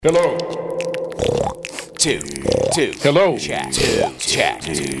Hello. Two. Hello. Chat. Two.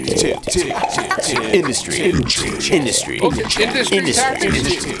 Industry. Okay. Industry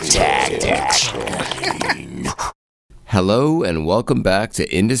Tactics. Hello and welcome back to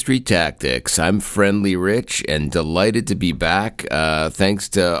Industry Tactics. I'm Friendly Rich and delighted to be back. Thanks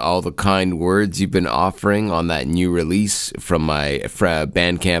to all the kind words you've been offering on that new release from my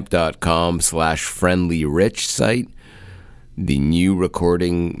bandcamp.com/friendlyrich site. The new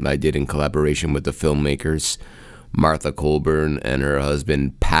recording I did in collaboration with the filmmakers Martha Colburn and her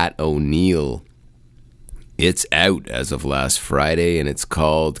husband Pat O'Neill. It's out as of last Friday and it's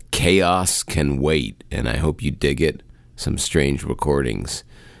called Chaos Can Wait, and I hope you dig it. Some strange recordings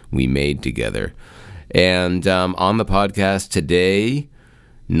we made together. And on the podcast today,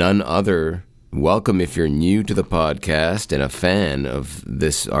 none other. Welcome if you're new to the podcast and a fan of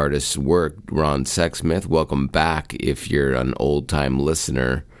this artist's work, Ron Sexsmith. Welcome back if you're an old-time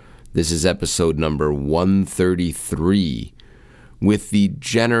listener. This is episode number 133 with the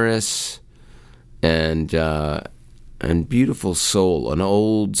generous and beautiful soul, an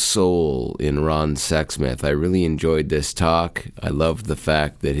old soul in Ron Sexsmith. I really enjoyed this talk. I loved the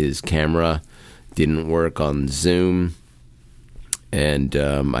fact that his camera didn't work on Zoom. And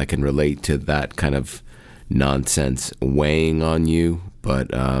I can relate to that kind of nonsense weighing on you.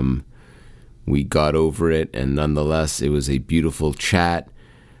 But we got over it, and nonetheless, it was a beautiful chat.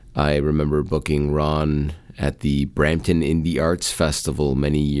 I remember booking Ron at the Brampton Indie Arts Festival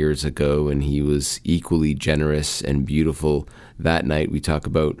many years ago, and he was equally generous and beautiful that night. We talk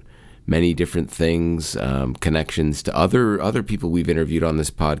about many different things, connections to other people we've interviewed on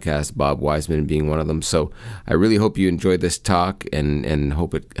this podcast, Bob Wiseman being one of them. So I really hope you enjoyed this talk and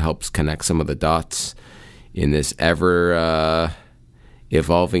hope it helps connect some of the dots in this ever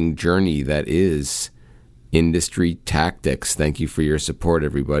evolving journey that is Industry Tactics. Thank you for your support,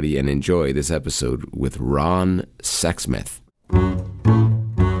 everybody, and enjoy this episode with Ron Sexsmith.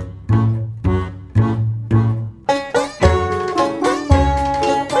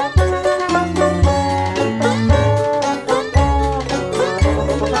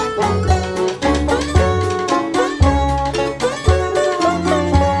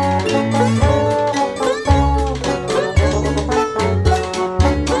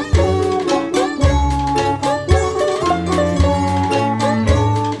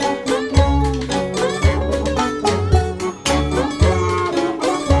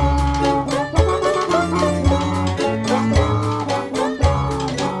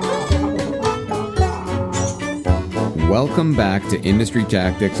 Welcome back to Industry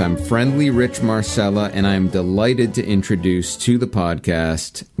Tactics. I'm Friendly Rich Marcella, and I'm delighted to introduce to the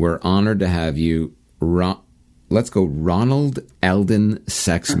podcast, we're honored to have you, Ronald Eldon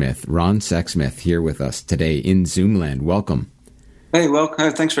Sexsmith. Ron Sexsmith here with us today in Zoomland. Welcome. Hey,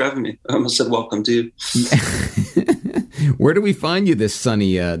 welcome. Thanks for having me. I almost said welcome to you. Where do we find you this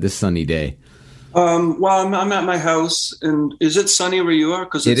sunny day? Well, I'm at my house, and is it sunny where you are?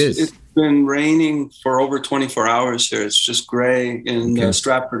 Because it's been raining for over 24 hours here. It's just gray in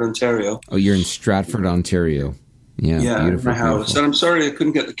Stratford, Ontario. Oh, you're in Stratford, Ontario. Yeah, beautiful, my house. Beautiful. And I'm sorry I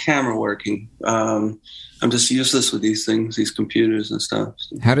couldn't get the camera working. I'm just useless with these things, these computers and stuff.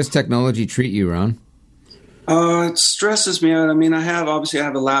 How does technology treat you, Ron? It stresses me out. I mean, I have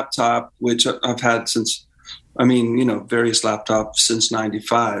a laptop, which I've had since, various laptops since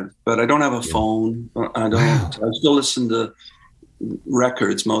 95, but I don't have a phone. I still listen to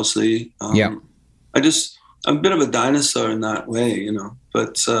records mostly. I'm a bit of a dinosaur in that way,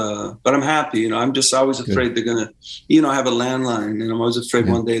 but I'm happy, I'm just always afraid they're going to, I have a landline, and I'm always afraid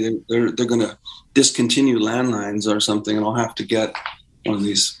one day they're going to discontinue landlines or something, and I'll have to get one of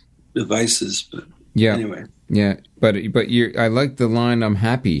these devices. But anyway. Yeah. But I like the line, I'm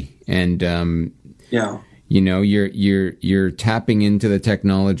happy. And, you're tapping into the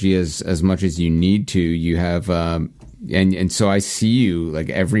technology as much as you need to. You have, and so I see you like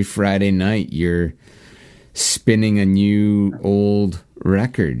every Friday night. You're spinning a new old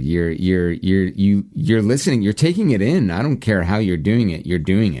record. You're listening. You're taking it in. I don't care how you're doing it. You're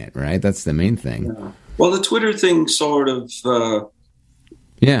doing it, right? That's the main thing. Yeah. Well, the Twitter thing sort of. I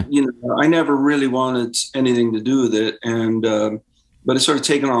never really wanted anything to do with it, and but it's sort of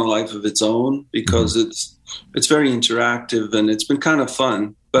taken on a life of its own because it's very interactive and it's been kind of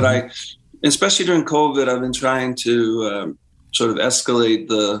fun. But especially during COVID, I've been trying to sort of escalate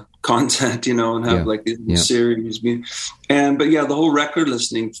the content, and have like these series. But the whole record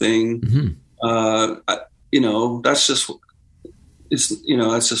listening thing, that's just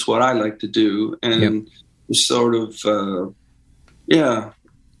that's just what I like to do, and it's sort of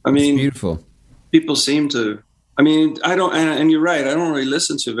I mean, it's beautiful. People seem to I mean, I don't, and you're right. I don't really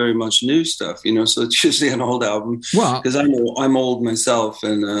listen to very much new stuff, So it's usually an old album. Well, because I'm old myself,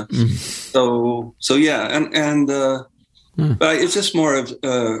 and so yeah, but it's just more of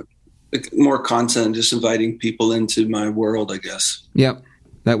more content, just inviting people into my world, I guess. Yep,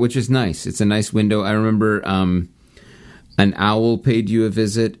 which is nice. It's a nice window. I remember an owl paid you a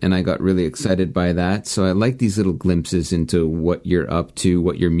visit, and I got really excited by that. So I like these little glimpses into what you're up to,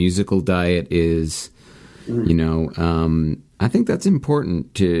 what your musical diet is. I think that's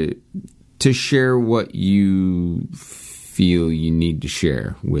important to share what you feel you need to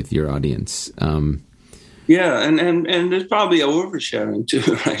share with your audience. Yeah, and there's probably oversharing too,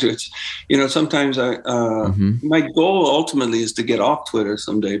 right? It's, sometimes my goal ultimately is to get off Twitter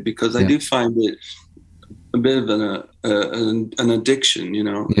someday, because I do find it a bit of an addiction, in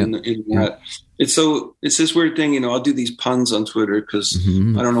that it's this weird thing, I'll do these puns on Twitter because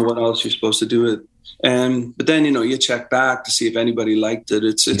I don't know what else you're supposed to do it. But then, you check back to see if anybody liked it.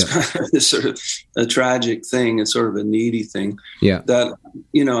 It's kind of this sort of a tragic thing. It's sort of a needy thing that,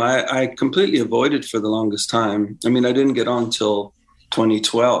 I completely avoided for the longest time. I mean, I didn't get on till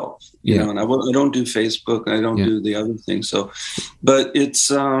 2012, and I don't do Facebook, and I don't do the other thing. So, but it's,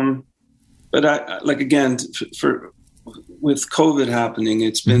 but I, like, again, with COVID happening,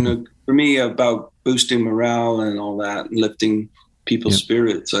 it's been for me about boosting morale and all that, and lifting people's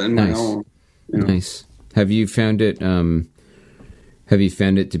spirits in my own. Nice. Have you found it? Have you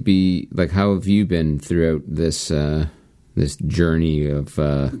found it to be like? How have you been throughout this this journey of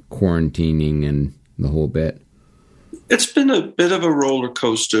quarantining and the whole bit? It's been a bit of a roller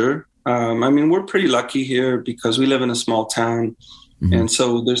coaster. I mean, we're pretty lucky here because we live in a small town, and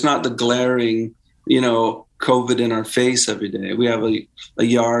so there's not the glaring, COVID in our face every day. We have a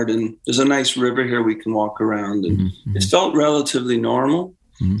yard, and there's a nice river here we can walk around, and it's felt relatively normal.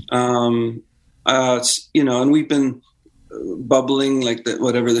 And we've been bubbling, like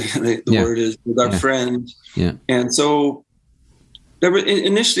whatever the word is, with our friends. Yeah. And so there were,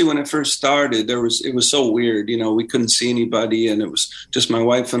 initially when it first started, it was so weird. We couldn't see anybody, and it was just my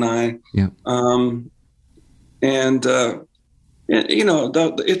wife and I. Yeah.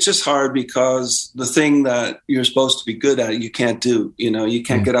 It's just hard because the thing that you're supposed to be good at, you can't do. You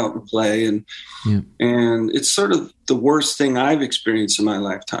can't get out and play, and it's sort of the worst thing I've experienced in my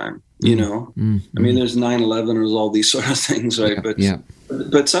lifetime. I mean, there's 9/11, there's all these sort of things, right?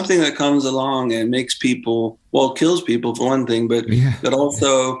 But something that comes along and makes people, kills people for one thing, but that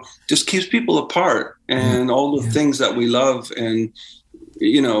also just keeps people apart, and all the things that we love, and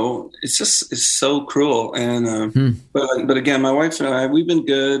it's so cruel. And but again, my wife and I, we've been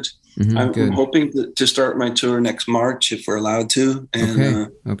good. I'm hoping to start my tour next March if we're allowed to.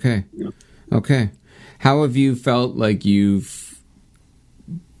 And, Okay. How have you felt like you've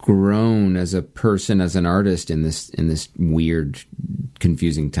grown as a person, as an artist in this weird,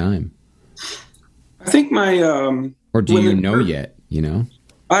 confusing time? I think my or do you know yet?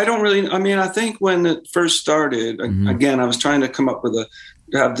 I don't really. I mean, I think when it first started, again, I was trying to come up with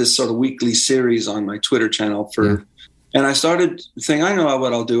have this sort of weekly series on my Twitter channel and I started saying, I know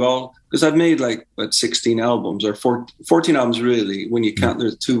what I'll do. Because I've made 16 albums or 14 albums really, when you count,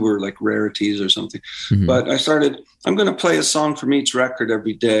 there's 2 were like rarities or something. But I started, I'm going to play a song from each record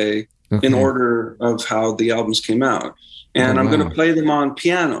every day in order of how the albums came out. And I'm going to play them on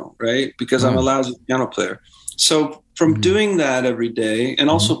piano, right? Because I'm a lousy piano player. So from doing that every day and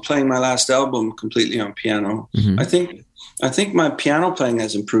also playing my last album completely on piano, I think my piano playing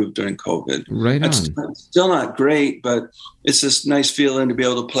has improved during COVID. Right on. It's still not great, but it's this nice feeling to be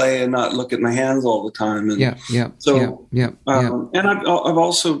able to play and not look at my hands all the time. And And I've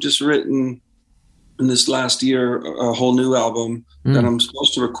also just written in this last year a whole new album that I'm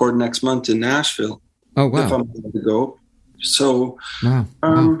supposed to record next month in Nashville. Oh wow! If I'm able to go. So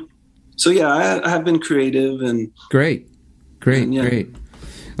So I have been creative and great.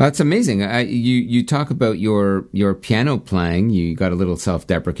 That's amazing. You talk about your piano playing. You got a little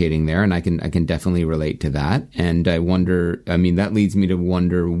self-deprecating there, and I can definitely relate to that. And I wonder. I mean, that leads me to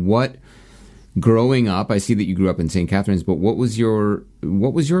wonder what. Growing up, I see that you grew up in St. Catharines, but what was your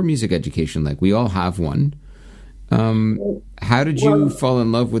music education like? We all have one. How did you fall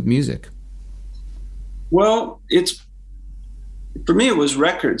in love with music? Well, for me, it was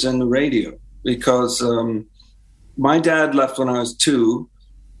records and the radio because my dad left when I was 2.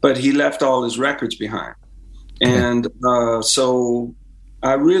 But he left all his records behind. And so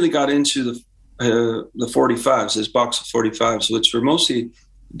I really got into the 45s, this box of 45s, which were mostly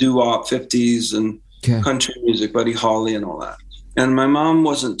doo-wop 50s and country music, Buddy Holly and all that. And my mom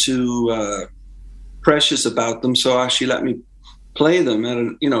wasn't too precious about them, so she let me play them at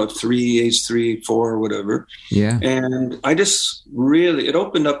age 3, 4, or whatever. Yeah. And I just really, it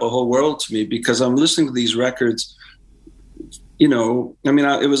opened up a whole world to me, because I'm listening to these records. It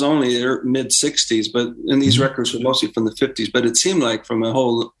was only mid 60s, and these records were mostly from the 50s, but it seemed like from a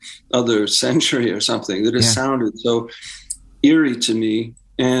whole other century or something. That it sounded so eerie to me.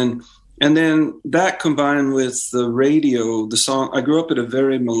 And then that combined with the radio, the song, I grew up at a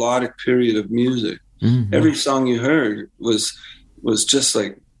very melodic period of music. Mm-hmm. Every song you heard was just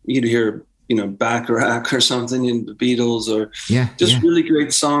like, you'd hear, Bacharach or something in the Beatles, or really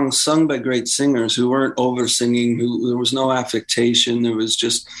great songs sung by great singers who weren't over singing, there was no affectation. There was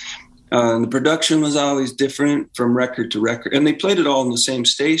just, the production was always different from record to record. And they played it all in the same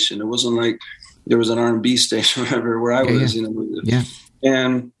station. It wasn't like there was an R&B station where I was, Yeah.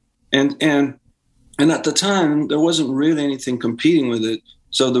 And at the time, there wasn't really anything competing with it.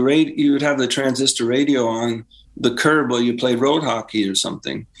 So you would have the transistor radio on the curb while you played road hockey or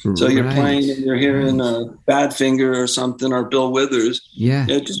something. So you're playing and you're hearing Badfinger or something, or Bill Withers. Yeah.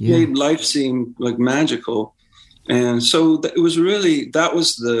 It just made life seem like magical. And so that was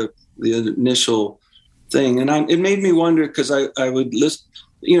the initial thing. And it made me wonder, because I would listen,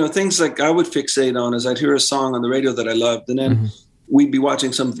 things like I would fixate on as I'd hear a song on the radio that I loved, and then we'd be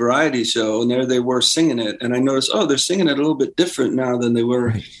watching some variety show, and there they were singing it. And I noticed, they're singing it a little bit different now than they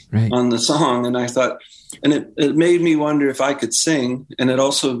were on the song. And I thought, and it made me wonder if I could sing. And it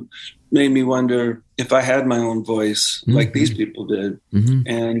also made me wonder if I had my own voice like these people did. Mm-hmm.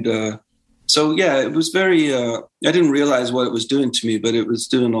 And so, it was very, I didn't realize what it was doing to me, but it was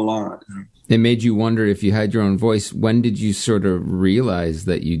doing a lot. It made you wonder if you had your own voice. When did you sort of realize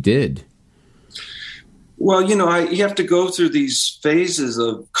that you did? Well, you have to go through these phases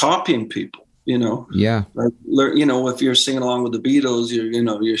of copying people, Yeah. Like, if you're singing along with the Beatles,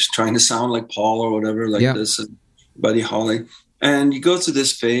 you're trying to sound like Paul or whatever, like this, and Buddy Holly. And you go through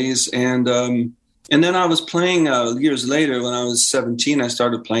this phase. And then I was playing years later, when I was 17, I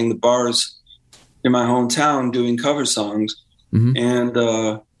started playing the bars in my hometown doing cover songs. Mm-hmm.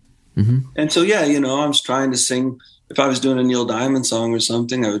 And so, I was trying to sing. If I was doing a Neil Diamond song or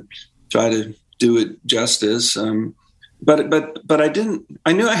something, I would try to do it justice. But I didn't.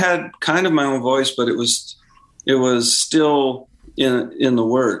 I knew I had kind of my own voice, but it was still in the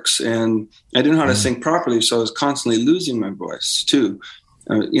works, and I didn't know how to sing properly, so I was constantly losing my voice too.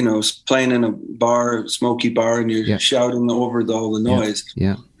 Playing in a bar, smoky bar, and you're shouting over all the noise.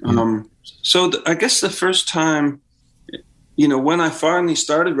 I guess the first time, when I finally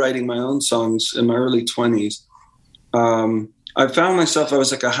started writing my own songs in my early 20s, I found myself, I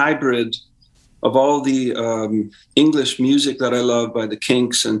was like a hybrid of all the English music that I love by the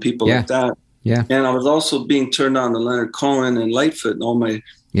Kinks and people like that. Yeah. And I was also being turned on to Leonard Cohen and Lightfoot and all my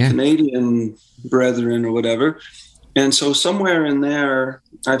Canadian brethren or whatever. And so somewhere in there,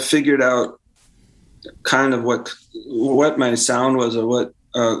 I figured out kind of what my sound was, or what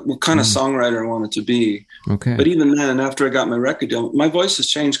kind of songwriter I wanted to be. Okay. But even then, after I got my record deal, my voice has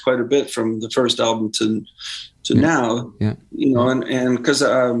changed quite a bit from the first album to now. Yeah. And because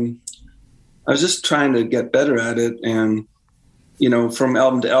I was just trying to get better at it. And, from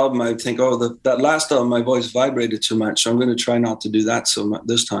album to album, I think, that last album, my voice vibrated too much, so I'm going to try not to do that so much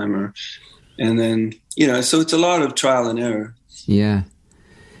this time. And then, so it's a lot of trial and error. Yeah.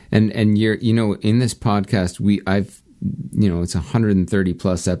 And you're, in this podcast, it's 130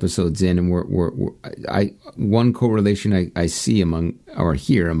 plus episodes in, and one correlation I see among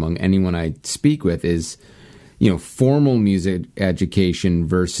anyone I speak with is, formal music education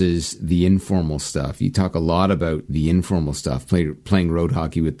versus the informal stuff. You talk a lot about the informal stuff, playing road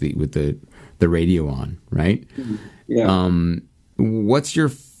hockey with the radio on, right? Yeah. What's your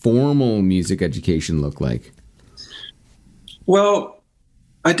formal music education look like? Well,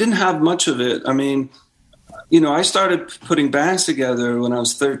 I didn't have much of it. I mean, I started putting bands together when I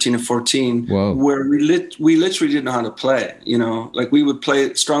was 13 or 14. Whoa. Where we literally didn't know how to play, like we would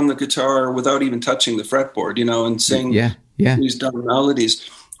strum the guitar without even touching the fretboard, and sing these dumb melodies.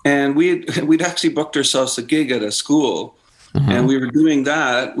 And we'd actually booked ourselves a gig at a school, and we were doing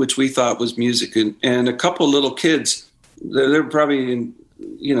that, which we thought was music. And a couple of little kids, they're probably,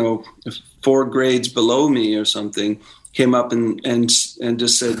 4 grades below me or something, came up and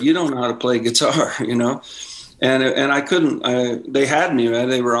just said, "You don't know how to play guitar," And I couldn't. They had me, right?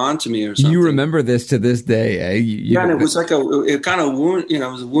 They were on to me or something. You remember this to this day, eh? And it was like it kind of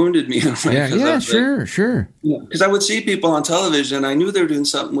wounded me. Sure. Because I would see people on television, and I knew they were doing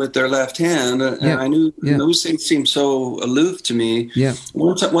something with their left hand, and I knew those things seemed so aloof to me. Yeah.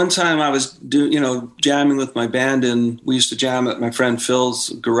 One time I was jamming with my band, and we used to jam at my friend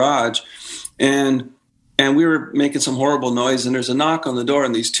Phil's garage, and and we were making some horrible noise, and there's a knock on the door,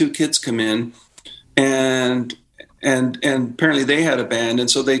 and these two kids come in, and apparently they had a band, and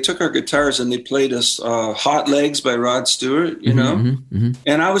so they took our guitars and they played us Hot Legs by Rod Stewart, you know.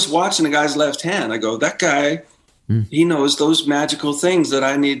 And I was watching the guy's left hand. I go, that guy, he knows those magical things that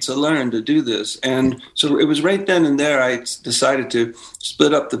I need to learn to do this. And so it was right then and there I decided to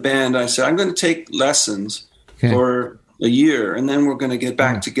split up the band. I said, I'm going to take lessons for a year, and then we're going to get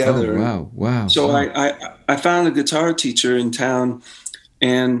back together. Wow. So I found a guitar teacher in town,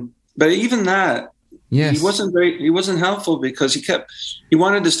 but even that, yes, he wasn't helpful, because he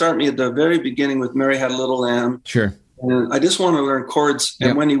wanted to start me at the very beginning with Mary Had a Little Lamb. Sure. And I just want to learn chords.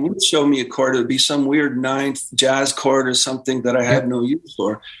 And when he would show me a chord, it would be some weird ninth jazz chord or something that I had no use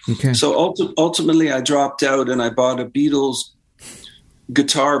for. Okay. So ultimately I dropped out, and I bought a Beatles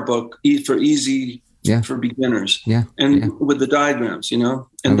guitar book for easy for beginners. With the diagrams, you know.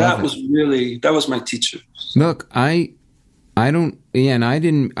 And that was my teacher. Look, I don't. Yeah, and I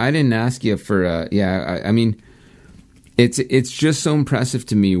didn't ask you for. I mean, it's just so impressive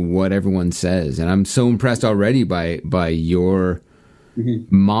to me what everyone says, and I'm so impressed already by your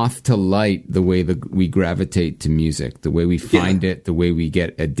moth to light, the way that we gravitate to music, the way we find it, the way we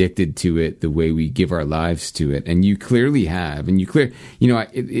get addicted to it, the way we give our lives to it, and you clearly have, and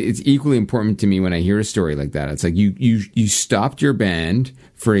it's equally important to me when I hear a story like that. It's like you stopped your band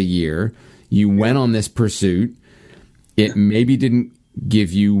for a year, you went on this pursuit. It maybe didn't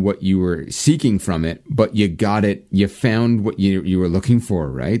give you what you were seeking from it, but you got it. You found what you were looking for,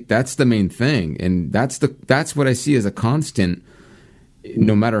 right? That's the main thing, and that's what I see as a constant.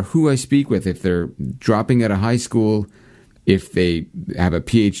 No matter who I speak with, if they're dropping out of high school, if they have a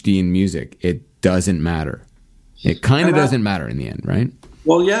PhD in music, it doesn't matter. It kind of doesn't matter in the end, right?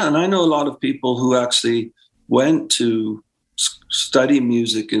 Well, yeah, and I know a lot of people who actually went to study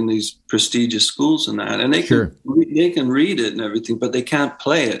music in these prestigious schools and that, and they can read it and everything, but they can't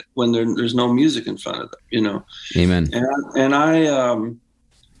play it when there's no music in front of them, you know. Amen. And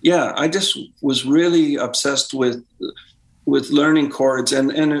I just was really obsessed with learning chords,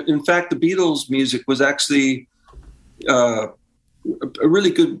 and in fact the Beatles music was actually a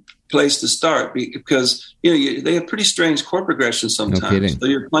really good place to start, because they have pretty strange chord progressions sometimes. No kidding. So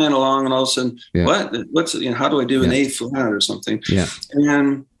you're playing along, and all of a sudden, what's how do I do an A flat or something? Yeah.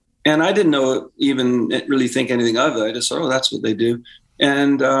 And I didn't even really think anything of it. I just thought, that's what they do.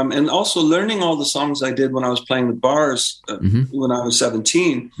 And also learning all the songs I did when I was playing the bars when I was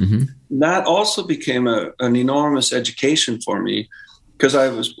 17. That also became an enormous education for me, because I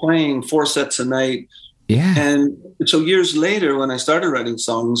was playing 4 sets a night. Yeah. And so years later, when I started writing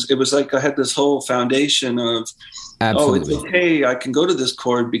songs, it was like I had this whole foundation of, absolutely. It's okay, I can go to this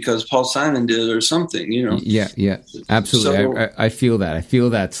chord because Paul Simon did, or something, you know. Yeah, absolutely. So, I feel that. I feel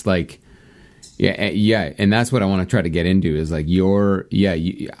that's like, and that's what I want to try to get into is like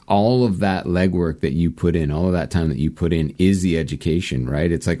all of that legwork that you put in, all of that time that you put in is the education,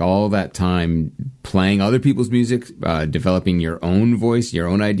 right? It's like all that time playing other people's music, developing your own voice, your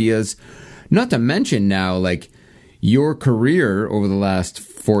own ideas. Not to mention now, like, your career over the last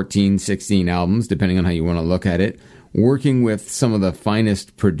 14, 16 albums, depending on how you want to look at it, working with some of the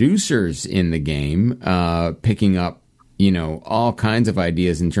finest producers in the game, picking up, all kinds of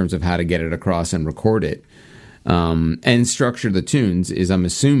ideas in terms of how to get it across and record it, and structure the tunes is, I'm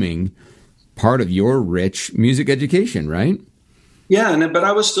assuming, part of your rich music education, right? Yeah, but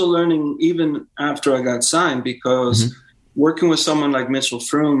I was still learning even after I got signed, because working with someone like Mitchell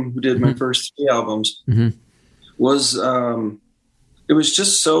Froom, who did my first 3 albums, was it was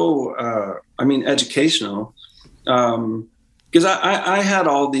just so educational, because I had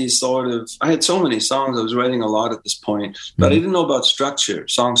all these I had so many songs. I was writing a lot at this point, but I didn't know about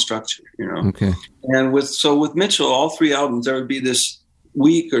song structure, Okay. And with Mitchell, all 3 albums, there would be this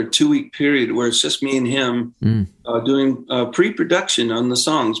week or 2 week period where it's just me and him doing pre-production on the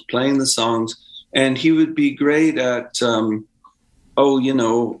songs, playing the songs. And he would be great at,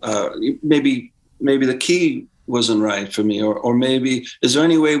 maybe the key wasn't right for me, or maybe, is there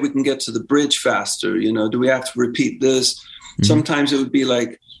any way we can get to the bridge faster? Do we have to repeat this? Sometimes it would be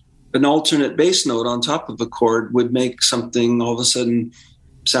like an alternate bass note on top of a chord would make something all of a sudden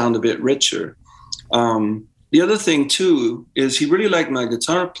sound a bit richer. The other thing too is he really liked my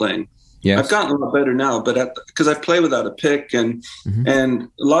guitar playing. Yes. I've gotten a lot better now, but because I play without a pick, and a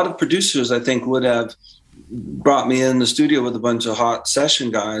lot of producers, I think, would have brought me in the studio with a bunch of hot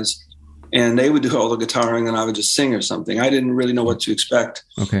session guys, and they would do all the guitaring, and I would just sing or something. I didn't really know what to expect.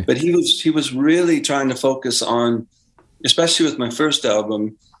 Okay. But he was really trying to focus on, especially with my first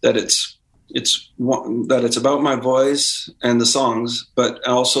album, that it's that it's about my voice and the songs, but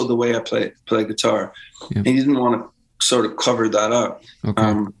also the way I play guitar. Yeah. And he didn't want to sort of cover that up.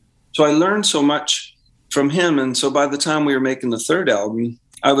 Okay. So I learned so much from him. And so by the time we were making the third album,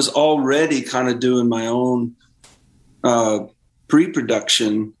 I was already kind of doing my own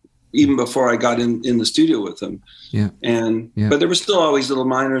pre-production even before I got in the studio with him. Yeah. But there were still always little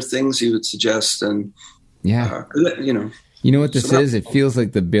minor things he would suggest. And, you know what this is? It feels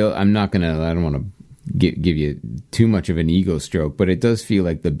like the build. I don't want to give you too much of an ego stroke, but it does feel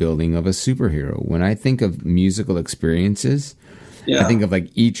like the building of a superhero. When I think of musical experiences, I think of like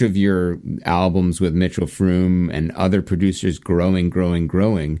each of your albums with Mitchell Froom and other producers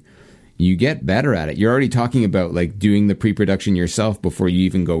growing. You get better at it. You're already talking about like doing the pre-production yourself before you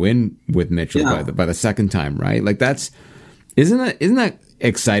even go in with Mitchell by the second time, right? Like isn't that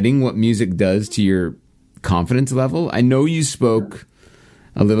exciting what music does to your confidence level? I know you spoke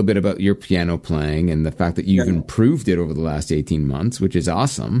a little bit about your piano playing and the fact that you've improved it over the last 18 months, which is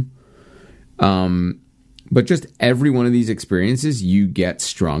awesome. But just every one of these experiences, you get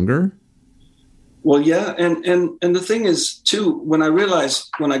stronger. Well, yeah. And the thing is too, when I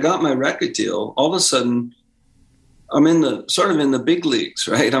got my record deal, all of a sudden I'm in the big leagues,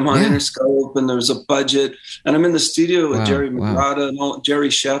 right? I'm on Interscope and there's a budget and I'm in the studio with Jerry McGrada and Jerry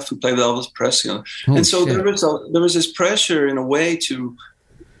Sheff, who played with Elvis Presley. And so there was this pressure in a way to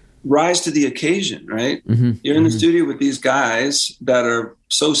rise to the occasion, right? Mm-hmm. You're in the studio with these guys that are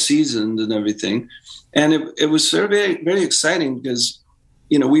so seasoned and everything. And it was very, very exciting because,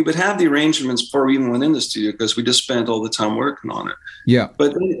 we would have the arrangements before we even went in the studio because we just spent all the time working on it. Yeah.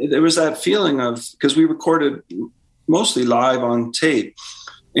 But there was that feeling of, because we recorded mostly live on tape,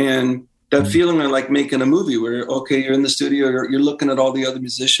 and that feeling of like making a movie where, okay, you're in the studio, you're looking at all the other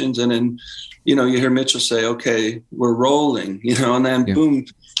musicians, and then, you hear Mitchell say, okay, we're rolling, and then boom.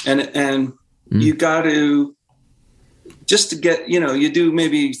 And you got to, just to get, you do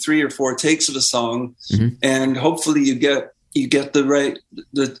maybe 3 or 4 takes of a song, and hopefully you get the right,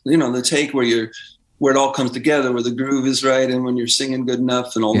 the take where it all comes together, where the groove is right, and when you're singing good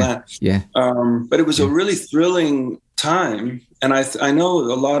enough and all that. Yeah. But it was a really thrilling time, and I know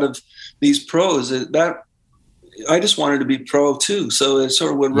a lot of these pros that I just wanted to be pro too, so it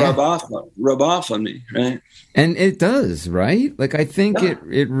sort of would rub off on me, right? And it does, right? Like I think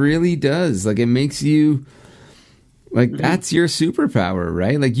it really does. Like it makes you. Like that's your superpower,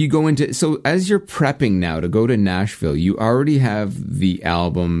 right? Like you go into, so as you're prepping now to go to Nashville, you already have the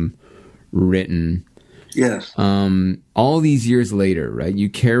album written. Yes. All these years later, right? You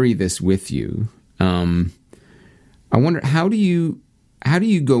carry this with you. I wonder, how do you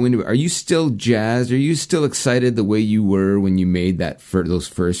go into it? Are you still jazzed? Are you still excited the way you were when you made those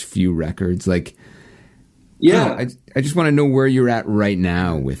first few records? Like, yeah, I just want to know where you're at right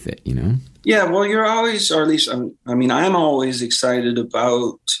now with it, Yeah, well, you're always, or at least, I'm always excited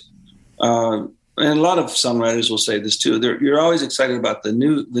about, and a lot of songwriters will say this too. You're always excited about the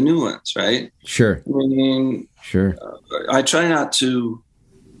new ones, right? Sure. Sure. I try not to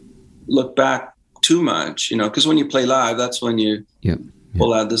look back too much, because when you play live, that's when you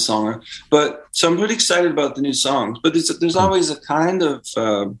pull out the song. But so I'm pretty excited about the new songs. But there's always a kind of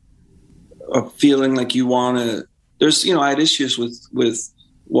a feeling like you want to. There's, I had issues with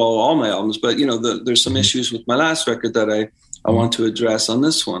all my albums, but there's some issues with my last record that I want to address on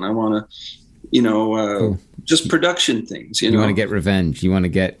this one. I want to, just production things. You want to get revenge. You want to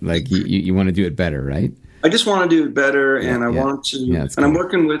get you want to do it better, right? I just want to do it better, and I want to. Yeah, and I'm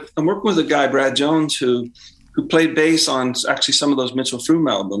working with a guy, Brad Jones, who played bass on actually some of those Mitchell Froom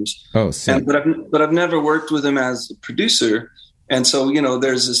albums. Oh, sick. But I've never worked with him as a producer, and so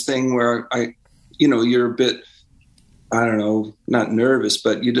there's this thing where you're a bit. I don't know, not nervous,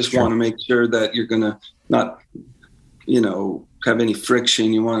 but you just want to make sure that you're going to not, have any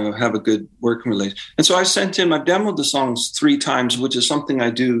friction. You want to have a good working relationship. And so I demoed the songs 3 times, which is something I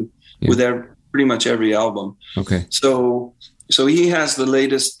do with pretty much every album. Okay. So he has the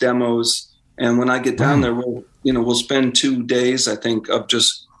latest demos. And when I get down there, we'll spend 2 days, I think, of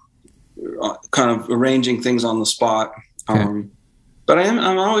just kind of arranging things on the spot. Okay. But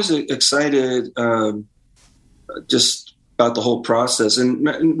I'm always excited, just about the whole process, and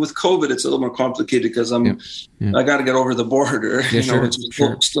with COVID, it's a little more complicated because I got to get over the border. Yeah,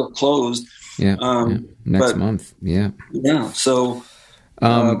 it's still closed. Next month. Yeah. So,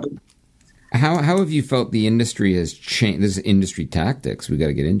 how have you felt the industry has changed? This is industry tactics. We got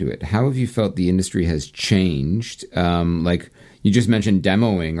to get into it. How have you felt the industry has changed? Like you just mentioned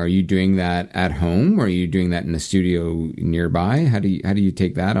demoing. Are you doing that at home, or are you doing that in a studio nearby? How do you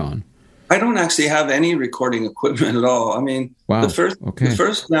take that on? I don't actually have any recording equipment at all. I mean, wow. the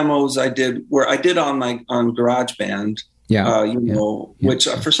first demos I did on GarageBand. Yeah, which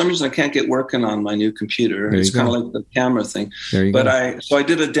for some reason I can't get working on my new computer. It's kind of like the camera thing. I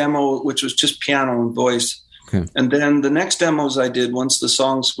did a demo which was just piano and voice. Okay. And then the next demos I did, once the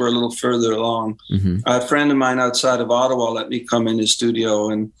songs were a little further along, a friend of mine outside of Ottawa let me come in his studio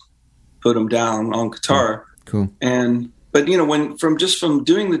and put them down on guitar. Cool. But from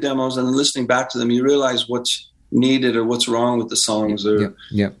doing the demos and listening back to them, you realize what's needed or what's wrong with the songs.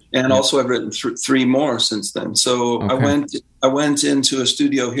 Also I've written three more since then. So I went into a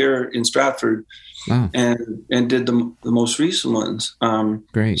studio here in Stratford and did the most recent ones.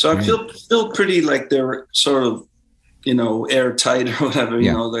 Great. So I feel pretty like they're sort of, airtight or whatever,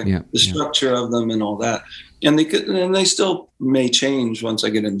 the structure of them and all that. And they still may change once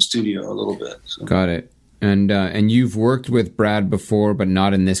I get in the studio a little bit. So. Got it. And you've worked with Brad before, but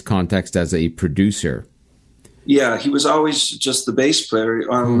not in this context as a producer. Yeah, he was always just the bass player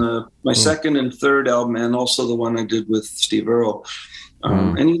on my second and third album, and also the one I did with Steve Earle.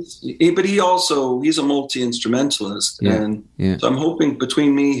 And he's a multi-instrumentalist, so I'm hoping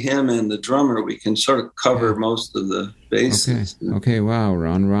between me, him, and the drummer, we can sort of cover most of the bases. Okay, wow,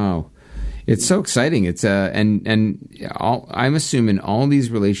 Ron, wow. It's so exciting. It's I'm assuming all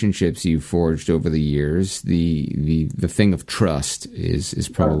these relationships you've forged over the years, the thing of trust is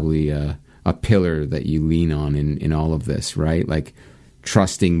probably a pillar that you lean on in all of this, right? Like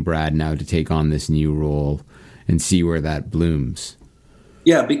trusting Brad now to take on this new role and see where that blooms.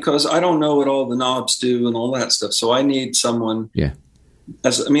 Yeah, because I don't know what all the knobs do and all that stuff. So I need someone. Yeah.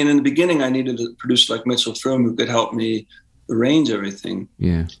 In the beginning, I needed a producer like Mitchell Froome who could help me arrange everything.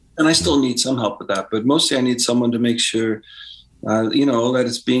 Yeah. And I still need some help with that, but mostly I need someone to make sure, that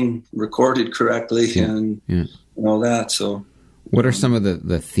it's being recorded correctly and all that. So. What are some of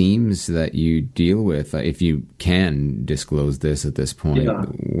the themes that you deal with, if you can disclose this at this point? Yeah.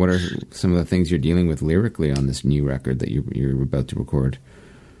 What are some of the things you're dealing with lyrically on this new record that you're about to record?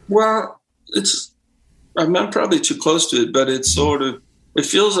 Well, I'm not probably too close to it, but it's it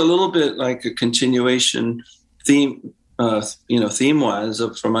feels a little bit like a continuation theme, theme-wise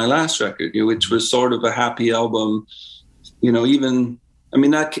from my last record, which was sort of a happy album,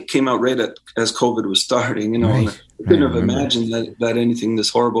 that came out right as COVID was starting, and I couldn't have imagined that anything this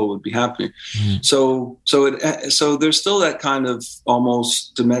horrible would be happening. Mm. So there's still that kind of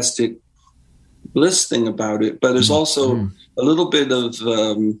almost domestic bliss thing about it, but there's also a little bit of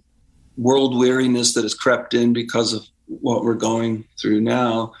world weariness that has crept in because of what we're going through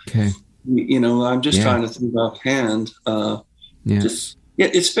now. Okay. I'm just trying to think offhand. It's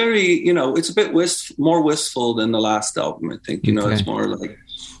very, it's a bit more wistful than the last album, I think. It's more like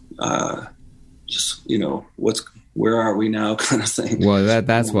where are we now kind of thing. Well,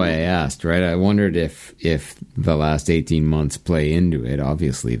 that's why I asked, right? I wondered if the last 18 months play into it.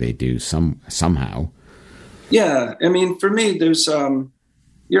 Obviously they do somehow. Yeah. For me, there's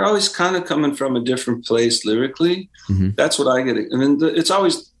you're always kind of coming from a different place lyrically. Mm-hmm. That's what I get. It's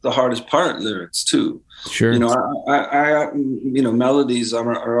always the hardest part, lyrics too. Sure. I melodies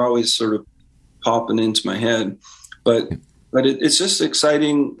are always sort of popping into my head, but it's just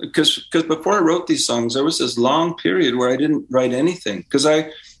exciting because before I wrote these songs, there was this long period where I didn't write anything because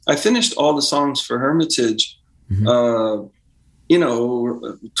I finished all the songs for Hermitage,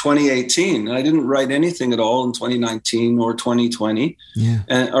 2018. I didn't write anything at all in 2019 or 2020. Yeah.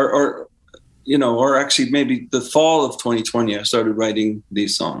 And, or actually maybe the fall of 2020, I started writing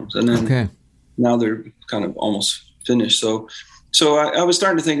these songs, and then now they're kind of almost finished. So I was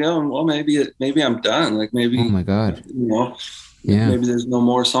starting to think, maybe I'm done. Like maybe, oh my God, maybe there's no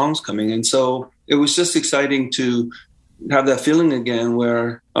more songs coming. And so it was just exciting to have that feeling again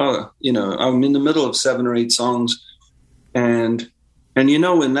where, I'm in the middle of 7 or 8 songs. And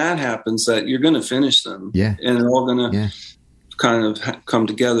when that happens, that you're going to finish them, and they're all going to kind of come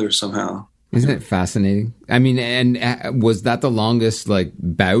together somehow. Isn't it fascinating? And was that the longest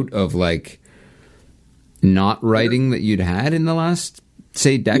bout of not writing that you'd had in the last,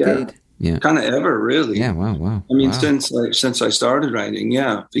 say, decade? Yeah. Kind of ever, really. Yeah. Wow. Since I started writing,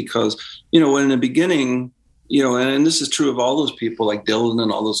 because when in the beginning. And this is true of all those people like Dylan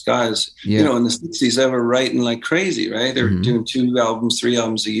and all those guys, in the 60s, they were writing like crazy, right? They were doing 2 albums, 3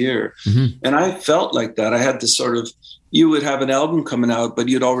 albums a year. Mm-hmm. And I felt like that. I had this sort of, you would have an album coming out, but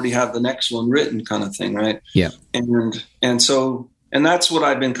you'd already have the next one written kind of thing, right? Yeah. And that's what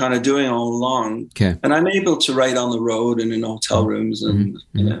I've been kind of doing all along. Okay. And I'm able to write on the road and in hotel rooms. And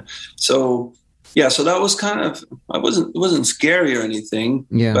so that was kind of, it wasn't scary or anything,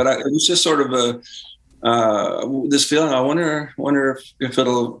 but it was just sort of this feeling. I wonder if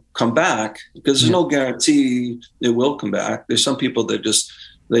it'll come back, because there's no guarantee it will come back. There's some people that just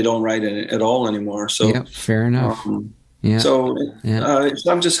they don't write it at all anymore. So yeah, fair enough. So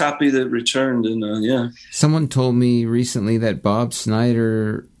I'm just happy that it returned. And someone told me recently that Bob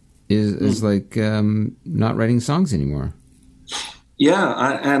Snyder is like not writing songs anymore.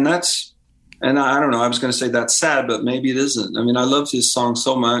 Yeah, and I don't know. I was going to say that's sad, but maybe it isn't. I mean, I love his songs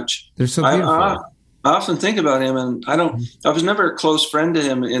so much. They're so beautiful. I often think about him, and I was never a close friend to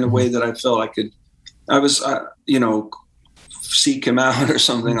him in a way that I felt I could. I was, seek him out or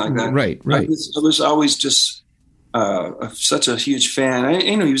something like that. Right. I was always just such a huge fan.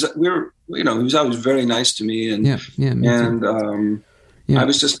 He was always very nice to me, and I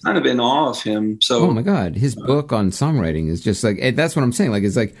was just kind of in awe of him. So, oh my God, his book on songwriting is just like, that's what I'm saying. Like,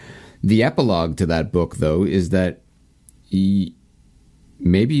 it's like the epilogue to that book, though, is that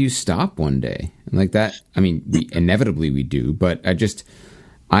maybe you stop one day like that. I mean, inevitably we do, but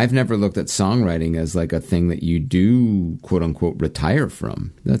I've never looked at songwriting as like a thing that you do, quote unquote, retire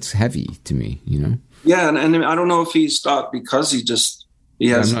from. That's heavy to me, you know? Yeah. And I don't know if he stopped because he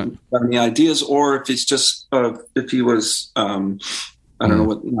hasn't got any ideas, or if it's just, if he was, I don't know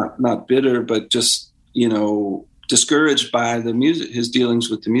what, not bitter, but just, discouraged by the music, his dealings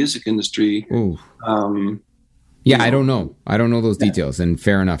with the music industry. I don't know. I don't know those details, and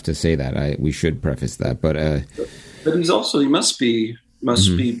fair enough to say that. We should preface that, but he must be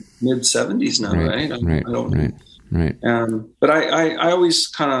mid 70s now, right? Right. But I always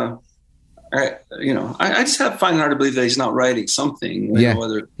kind of, I just find it hard to believe that he's not writing something,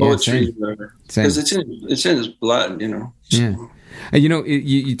 whether it's poetry or, because it's in his blood, Yeah.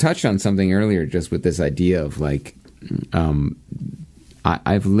 You touched on something earlier, just with this idea of like,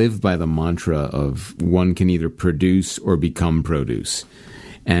 I've lived by the mantra of one can either produce or become produce,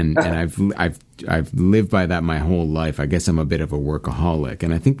 and I've lived by that my whole life. I guess I'm a bit of a workaholic,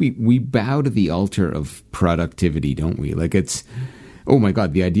 and I think we bow to the altar of productivity, don't we? Like, it's, oh my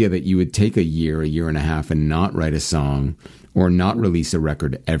God, the idea that you would take a year and a half and not write a song or not release a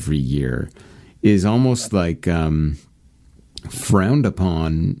record every year is almost like frowned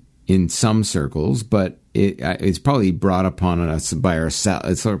upon in some circles, but it's probably brought upon us by ourselves.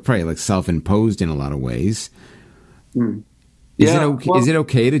 It's probably like self-imposed in a lot of ways. Is it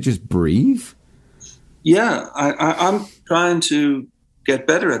okay to just breathe? Yeah, I'm trying to get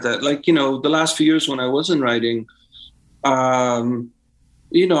better at that. Like, the last few years when I wasn't writing, I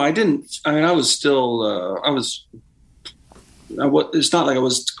was still, it's not like I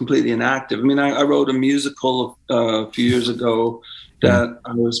was completely inactive. I mean, I wrote a musical a few years ago that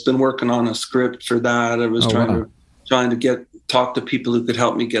I was been working on a script for that. I was trying to talk to people who could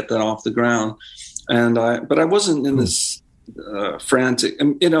help me get that off the ground. But I wasn't in this frantic,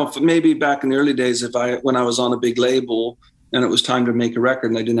 maybe back in the early days, when I was on a big label and it was time to make a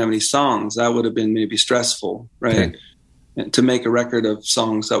record and I didn't have any songs, that would have been maybe stressful, right? Okay. To make a record of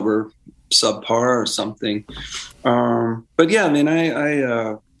songs that were subpar or something. But yeah, I mean,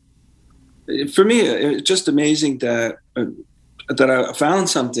 for me, it's just amazing that I found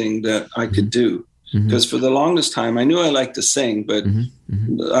something that I could do. Because for the longest time, I knew I liked to sing, but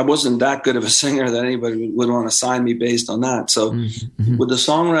I wasn't that good of a singer that anybody would want to sign me based on that. So with the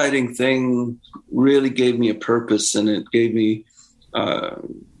songwriting thing, really gave me a purpose, and it gave me,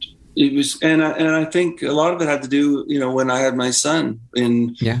 it was, and I think a lot of it had to do, when I had my son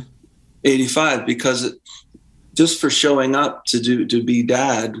in 85, because just for showing up to be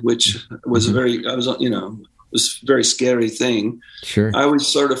dad, which was a very scary thing. Sure. I always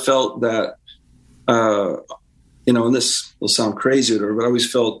sort of felt that, and this will sound crazy, but I always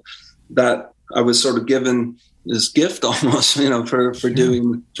felt that I was sort of given this gift almost, for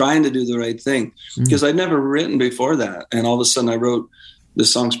trying to do the right thing, because I'd never written before that. And all of a sudden I wrote the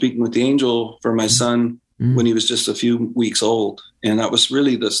song Speaking with the Angel for my son when he was just a few weeks old. And that was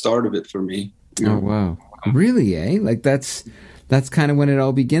really the start of it for me. Oh, wow. Really, eh? Like that's kind of when it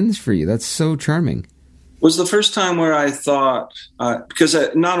all begins for you. That's so charming. Was the first time where I thought, because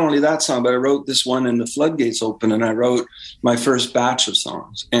not only that song, but I wrote this one in the Floodgates Open, and I wrote my first batch of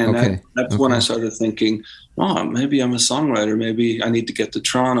songs. And that's when I started thinking, oh, maybe I'm a songwriter. Maybe I need to get to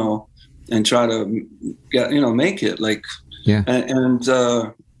Toronto and try to get, make it. Like, and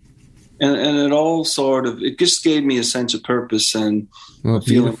it all sort of, it just gave me a sense of purpose and a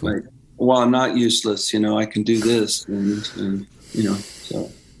feeling like, well, I'm not useless. I can do this. And so.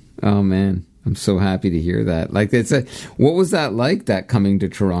 Oh, man. I'm so happy to hear that. Like, what was that like, that coming to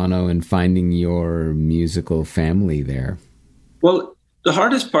Toronto and finding your musical family there? Well, the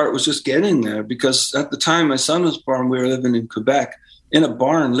hardest part was just getting there, because at the time my son was born, we were living in Quebec in a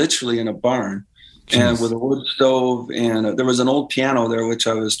barn, literally in a barn. and with a wood stove, and there was an old piano there which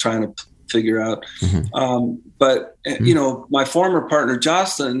I was trying to figure out. But you know, my former partner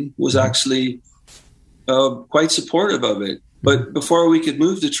Jocelyn was actually quite supportive of it. But before we could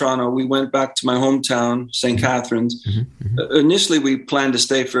move to Toronto, we went back to my hometown, St. Catharines. Initially, we planned to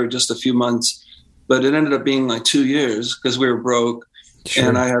stay for just a few months, but it ended up being like 2 years because we were broke. Sure.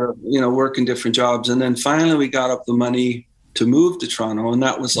 And I had to, you know, work in different jobs. And then finally we got up the money to move to Toronto. And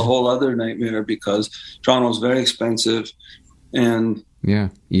that was a whole other nightmare because Toronto is very expensive. And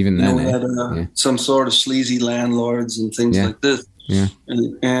even then, we had some sort of sleazy landlords and things like this.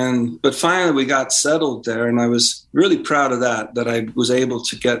 But finally we got settled there, and I was really proud of that I was able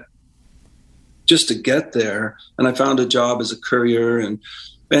to get there. And I found a job as a courier,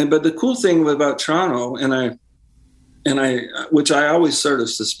 but the cool thing about Toronto, and I which I always sort of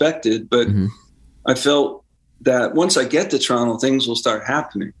suspected, but I felt that once I get to Toronto, things will start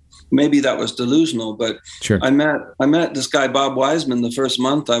happening. Maybe that was delusional, but I met this guy Bob Wiseman the first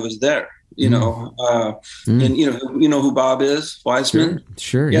month I was there. You know, and you know who Bob is, Wiseman.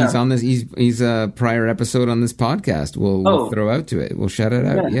 Sure. Yeah. He's on this. He's a prior episode on this podcast. We'll throw out to it. We'll shout it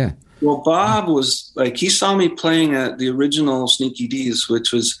out. Yeah. Well, Bob was like, he saw me playing at the original Sneaky D's,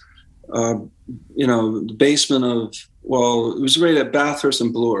 which was, you know, the basement of. Well, it was right at Bathurst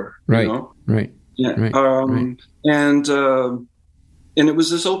and Bloor. Right. You know? Right. Yeah. Right. And it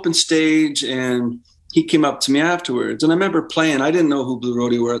was this open stage, and he came up to me afterwards, and I remember playing. I didn't know who Blue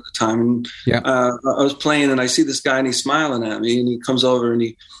Rodeo were at the time. And, I was playing, and I see this guy, and he's smiling at me, and he comes over, and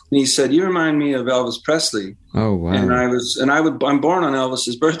he said, "You remind me of Elvis Presley." Oh wow! And I'm born on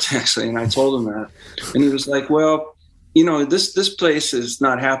Elvis's birthday actually, and I told him that, and he was like, "Well, you know, this place is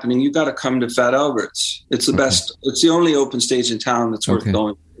not happening. You got to come to Fat Albert's. It's the best. It's the only open stage in town that's worth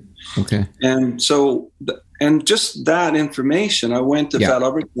going." Okay. And so. And just that information, I went to Fat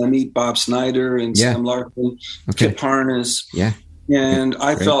Albert and I meet Bob Snyder and Sam Larkin, Kip Harness. Yeah. And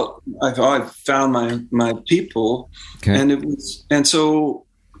I felt I found my people. Okay. And it was, and so,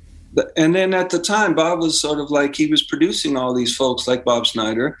 and then at the time, Bob was sort of like, he was producing all these folks like Bob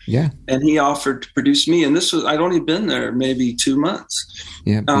Snyder. Yeah. And he offered to produce me. And this was, I'd only been there maybe 2 months.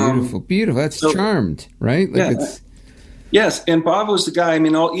 Yeah. Beautiful. That's Charmed, right? Like it's. Yes, and Bob was the guy. I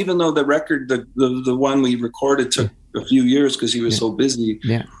mean, even though the record, the one we recorded took a few years because he was so busy.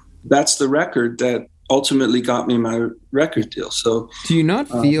 Yeah, that's the record that ultimately got me my record deal. So, do you not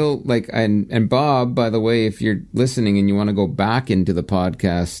feel like? And Bob, by the way, if you're listening and you want to go back into the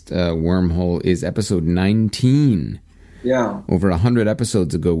podcast wormhole, is episode 19. Yeah, over 100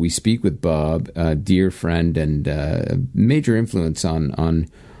 episodes ago, we speak with Bob, a dear friend and major influence on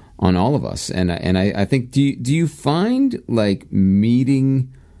all of us. And I think, do you find like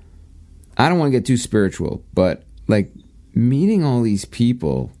meeting, I don't want to get too spiritual, but like meeting all these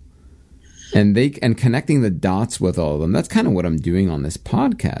people and connecting the dots with all of them, that's kind of what I'm doing on this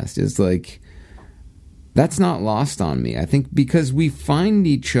podcast, is like, that's not lost on me. I think because we find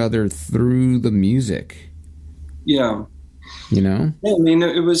each other through the music. Yeah. You know? Yeah, I mean,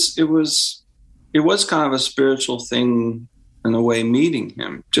 it was kind of a spiritual thing in a way, meeting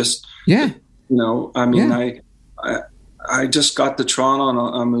him. Just, you know, I mean, I just got to Toronto and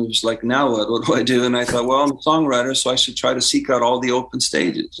I was like, now what do I do? And I thought, well, I'm a songwriter, so I should try to seek out all the open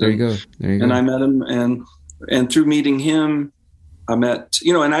stages. There you go. And I met him, and through meeting him, I met,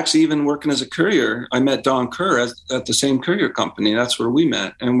 you know, and actually even working as a courier, I met Don Kerr at the same courier company. That's where we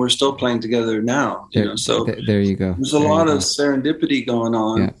met, and we're still playing together now. You know, so there you go. There's a lot of serendipity going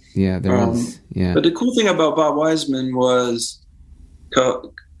on. Yeah, there is. Yeah. But the cool thing about Bob Wiseman was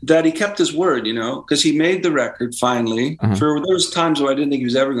that he kept his word, you know, because he made the record finally. There was times where I didn't think he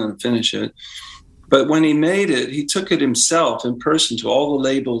was ever going to finish it. But when he made it, he took it himself in person to all the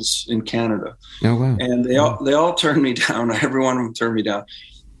labels in Canada. Oh, wow. And they all turned me down. Every one of them turned me down.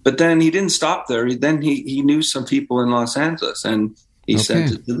 But then he didn't stop there. He knew some people in Los Angeles, and he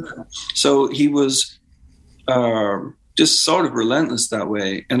sent it to them. So he was just sort of relentless that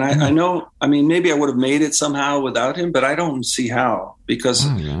way. And I know, I mean, maybe I would have made it somehow without him, but I don't see how, because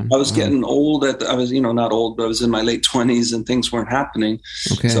I was getting old I was, you know, not old, but I was in my late 20s and things weren't happening.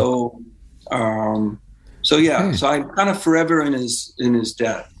 Okay. So I'm kind of forever in his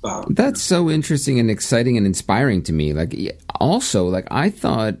debt. That's so interesting and exciting and inspiring to me. Like, also, like, I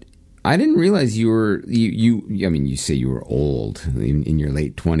didn't realize you were I mean, you say you were old in your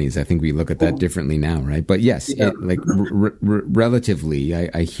late 20s. I think we look at that differently now, right? But yes, relatively,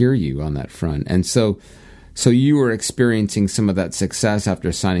 I hear you on that front. And so you were experiencing some of that success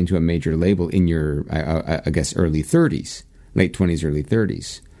after signing to a major label in your, I guess, early 30s, late 20s, early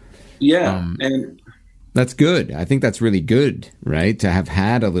 30s. Yeah, That's good. I think that's really good, right? To have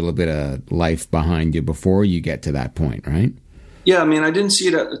had a little bit of life behind you before you get to that point, right? Yeah, I mean, I didn't see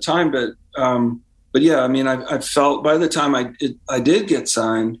it at the time, but yeah, I mean, I felt by the time I did get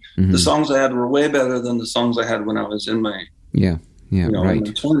signed, the songs I had were way better than the songs I had when I was in my right, in my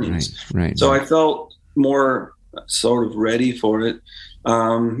 20s. Right. So I felt more sort of ready for it.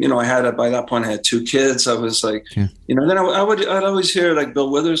 I had by that point I had 2 kids. I was like, then I'd always hear like Bill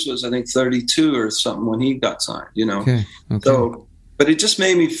Withers was, I think, 32 or something when he got signed. Okay. So, but it just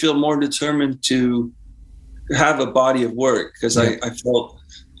made me feel more determined to have a body of work because I felt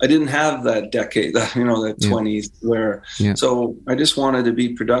I didn't have that decade, that 20s where. Yeah. So I just wanted to be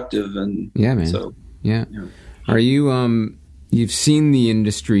productive and man. So Are you You've seen the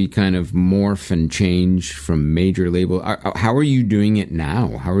industry kind of morph and change from major label. How are you doing it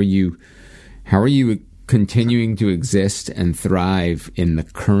now? How are you continuing to exist and thrive in the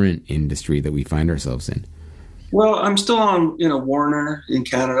current industry that we find ourselves in? Well, I'm still on, Warner in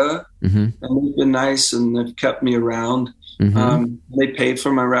Canada, and they've been nice and they've kept me around. They paid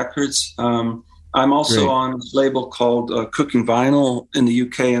for my records. I'm also on a label called Cooking Vinyl in the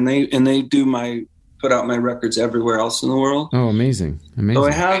UK, and they put out my records everywhere else in the world. Oh, amazing. So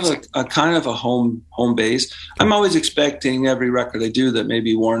I have a kind of a home base. I'm always expecting every record I do that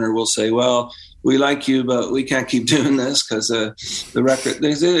maybe Warner will say, well, we like you, but we can't keep doing this because the record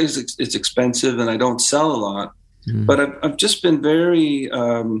it's expensive and I don't sell a lot. But I've just been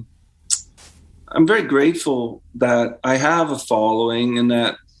I'm very grateful that I have a following and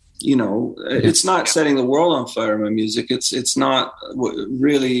that, it's not setting the world on fire, my music. It's not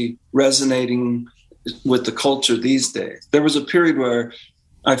really resonating with the culture these days. There was a period where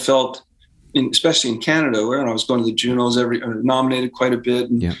I felt, especially in Canada, where I was going to the Junos nominated quite a bit.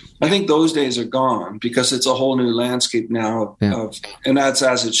 And I think those days are gone because it's a whole new landscape now and that's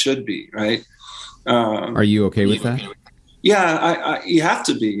as it should be, right? Are you okay with that? Yeah, you have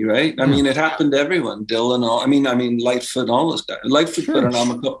to be, right? I mean, it happened to everyone. Dylan, I mean, Lightfoot, all those guys. Lightfoot put an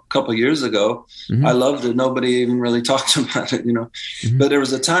album a couple of years ago. I loved it. Nobody even really talked about it, But there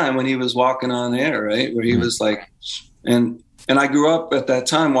was a time when he was walking on air, right, where he was like, and I grew up at that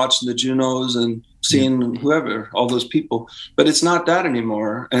time watching the Junos and seeing whoever, all those people. But it's not that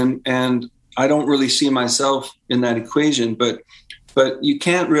anymore, and I don't really see myself in that equation. But you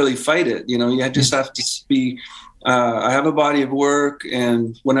can't really fight it, You just have to be. I have a body of work,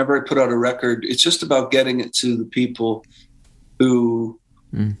 and whenever I put out a record, it's just about getting it to the people who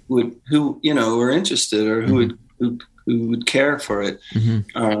are interested or who would care for it.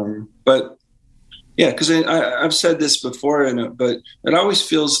 But yeah, because I've said this before, but it always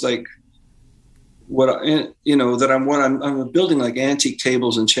feels like that I'm building like antique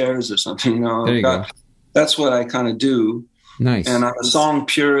tables and chairs or something. There you go. That's what I kind of do. Nice. And I'm a song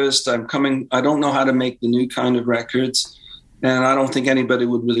purist. I don't know how to make the new kind of records. And I don't think anybody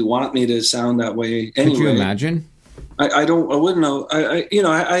would really want me to sound that way anyway. Could you imagine? I wouldn't know.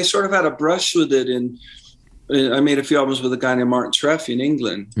 I sort of had a brush with it. And I made a few albums with a guy named Martin Treffy in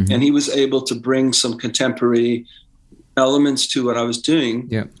England. And he was able to bring some contemporary elements to what I was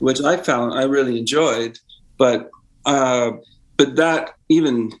doing, which I found I really enjoyed. But that,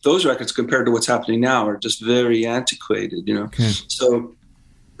 even those records compared to what's happening now are just very antiquated, Okay. So,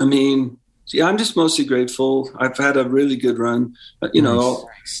 I mean, I'm just mostly grateful. I've had a really good run.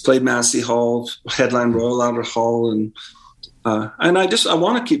 Played Massey Hall, headline Royal Albert Hall, and I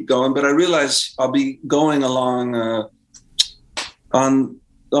want to keep going. But I realize I'll be going along on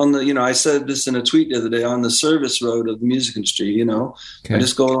the, I said this in a tweet the other day, on the service road of the music industry. Okay. I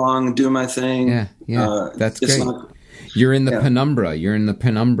just go along and do my thing. Yeah, that's great. You're in the penumbra. You're in the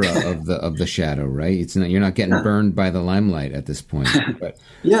penumbra of the shadow, right? It's not. You're not getting burned by the limelight at this point. But.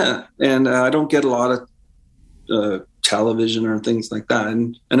 And I don't get a lot of television or things like that.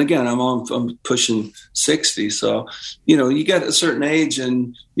 And again, I'm pushing 60, so you get a certain age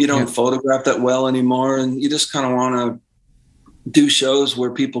and you don't photograph that well anymore, and you just kind of want to do shows where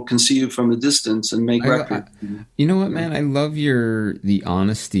people can see you from a distance and make records. You know what, man? I love the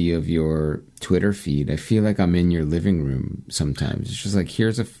honesty of your Twitter feed. I feel like I'm in your living room sometimes. It's just like,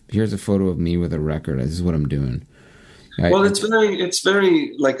 here's a photo of me with a record. This is what I'm doing. It's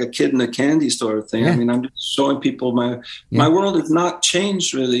very like a kid in a candy store thing. I mean, I'm just showing people my world has not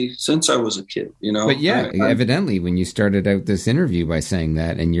changed really since I was a kid, But evidently when you started out this interview by saying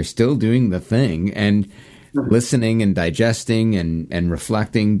that, and you're still doing the thing and listening and digesting and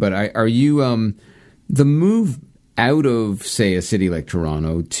reflecting. But are you the move out of, say, a city like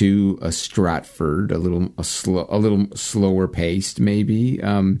Toronto to a Stratford, a little slower paced, maybe?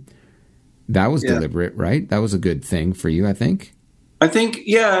 That was deliberate, right? That was a good thing for you, I think. I think,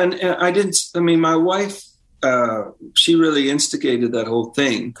 yeah, and I didn't. I mean, my wife, she really instigated that whole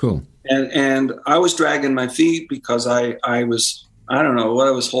thing. Cool. And I was dragging my feet because I don't know what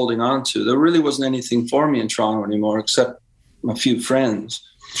I was holding on to. There really wasn't anything for me in Toronto anymore except a few friends.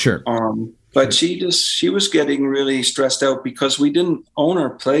 Sure. But she was getting really stressed out because we didn't own our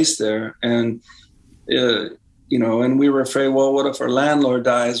place there, and and we were afraid. Well, what if our landlord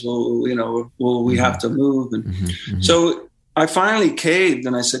dies? Well, will we have to move? And so I finally caved,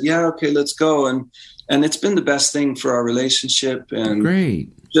 and I said, "Yeah, okay, let's go." And it's been the best thing for our relationship. And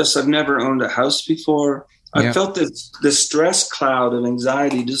great. Just I've never owned a house before. I felt this stress cloud of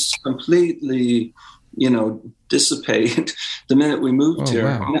anxiety just completely, dissipate the minute we moved here.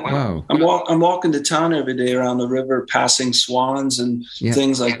 Wow. I'm walking to town every day around the river, passing swans and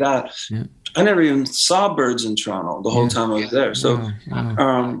things like that. Yeah. I never even saw birds in Toronto the whole time I was there. So,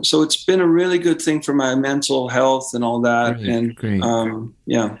 so it's been a really good thing for my mental health and all that. Great. Are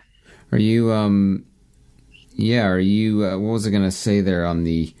you? Are you? What was I going to say there on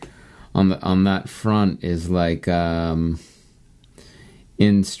that front? Is like.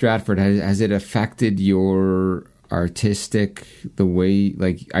 In Stratford, has it affected your artistic, the way,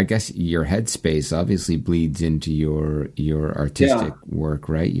 like, I guess your headspace obviously bleeds into your artistic work,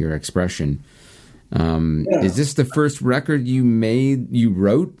 right? Your expression. Is this the first record you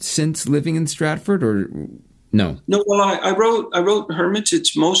wrote since living in Stratford, or no? No, well, I wrote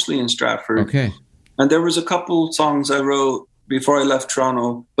Hermitage mostly in Stratford. Okay. And there was a couple songs I wrote before I left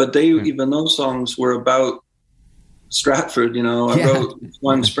Toronto, but even those songs were about Stratford. I wrote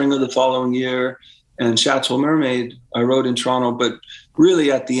one spring of the following year, and Chatswell Mermaid I wrote in Toronto, but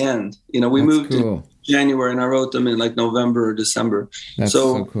really at the end. We moved in January, and I wrote them in like November or December. That's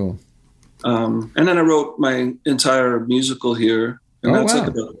so cool. And then I wrote my entire musical here, and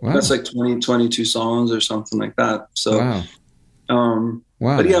that's like 22 songs or something like that. So,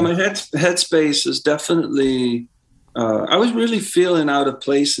 but yeah, my headspace is definitely. I was really feeling out of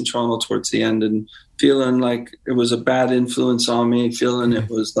place in Toronto towards the end, and feeling like it was a bad influence on me, feeling it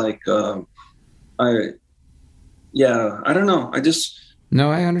was like, I don't know. I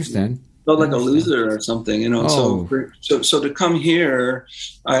understand. Felt like a loser or something, So to come here,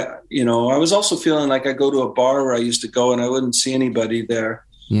 I was also feeling like I go to a bar where I used to go and I wouldn't see anybody there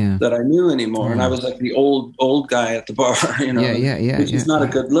that I knew anymore. And I was like the old guy at the bar, which is not a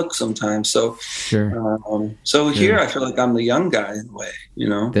good look sometimes. So, sure. Here I feel like I'm the young guy in a way,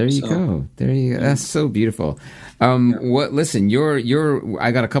 There you go. That's so beautiful. Listen,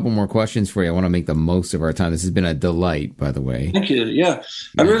 I got a couple more questions for you. I want to make the most of our time. This has been a delight, by the way. Thank you. Yeah.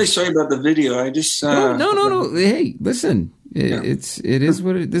 I'm really sorry about the video. I just, no. Hey, listen, it is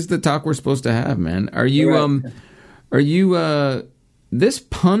what this is the talk we're supposed to have, man. Are you, this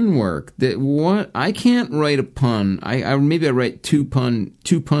pun work I can't write a pun. I maybe I write two pun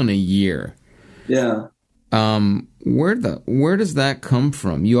a year. Yeah. Where does that come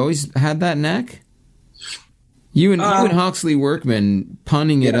from? You always had that knack? You and Huxley Workman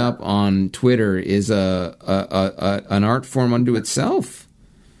punning it up on Twitter is an art form unto itself.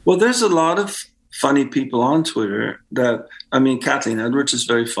 Well, there's a lot of funny people on Twitter Kathleen Edwards is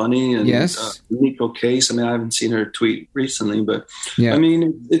very funny, and Nico Case. I haven't seen her tweet recently, but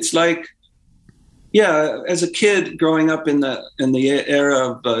it's like, as a kid growing up in the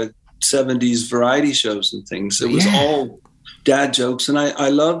era of 70s variety shows and things, it was all dad jokes, and I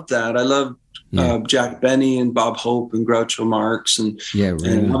loved that. I loved Jack Benny and Bob Hope and Groucho Marx, and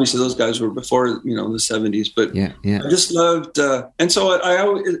obviously those guys were before the 70s. But I just loved, and so I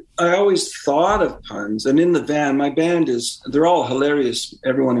always thought of puns. And in the band, my band they're all hilarious.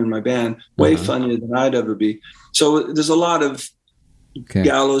 Everyone in my band, way funnier than I'd ever be. So there's a lot of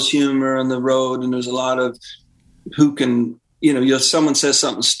gallows humor on the road, and there's a lot of who can. Someone says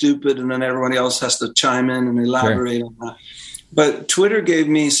something stupid, and then everybody else has to chime in and elaborate on that. But Twitter gave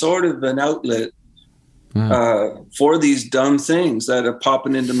me sort of an outlet for these dumb things that are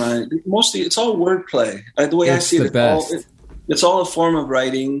popping into my. Mostly, it's all wordplay. The way I see it, it's all a form of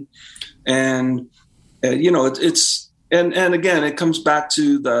writing, and it's and again, it comes back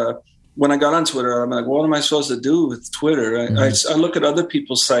to when I got on Twitter, I'm like, what am I supposed to do with Twitter? I look at other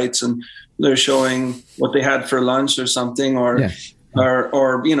people's sites and they're showing what they had for lunch or something, or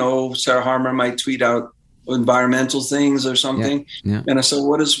Sarah Harmer might tweet out environmental things or something. And I said,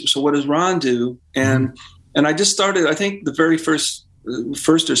 what does Ron do? And I just started, I think the very first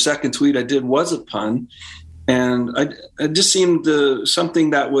or second tweet I did was a pun. And I just seemed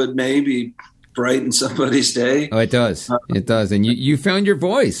something that would maybe brighten somebody's day. Oh, it does. It does. And you found your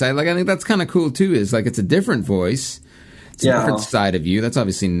voice. I think that's kind of cool too, is like, it's a different voice. It's a different side of you. That's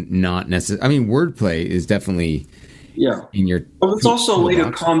obviously not necessary. Wordplay is definitely Yeah. In your well, it's also a way to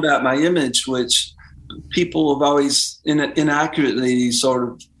toolbox. combat my image, which people have always inaccurately sort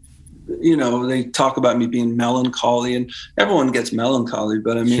of, they talk about me being melancholy, and everyone gets melancholy,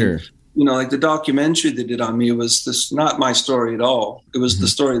 but I mean, Sure. like the documentary they did on me was this not my story at all. It was the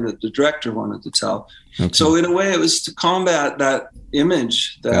story that the director wanted to tell. Okay. So in a way, it was to combat that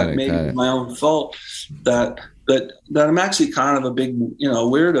image that maybe it my own fault, that I'm actually kind of a big,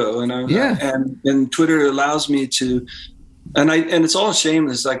 weirdo, and Twitter allows me to, and it's all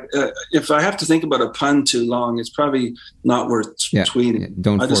shameless. Like if I have to think about a pun too long, it's probably not worth tweeting. Yeah.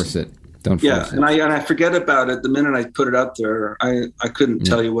 Don't force it. Don't force it. And I forget about it the minute I put it out there. I couldn't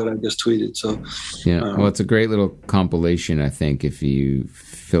tell you what I just tweeted. So well, it's a great little compilation, I think, if you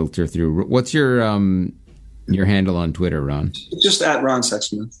filter through. What's your handle on Twitter, Ron? Just at Ron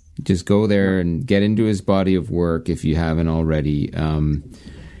Sexsmith. Just go there and get into his body of work if you haven't already.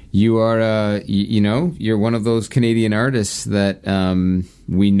 You are, you're one of those Canadian artists that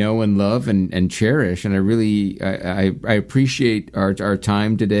we know and love and cherish. And I really, I appreciate our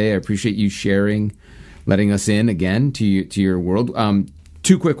time today. I appreciate you sharing, letting us in again to your world.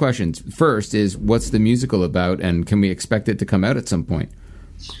 2 quick questions. First is, what's the musical about, and can we expect it to come out at some point?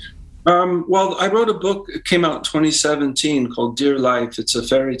 Well, I wrote a book. It came out in 2017 called Dear Life. It's a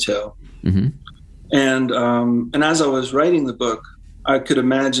fairy tale. Mm-hmm. And as I was writing the book, I could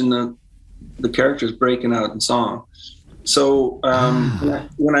imagine the characters breaking out in song. So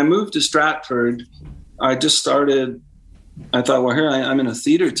when I moved to Stratford, I just started. I thought, well, here I'm in a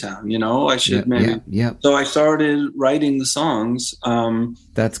theater town. I should maybe. Yeah. So I started writing the songs.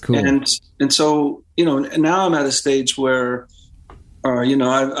 That's cool. And so now I'm at a stage where,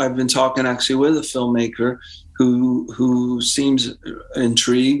 I've been talking actually with a filmmaker who seems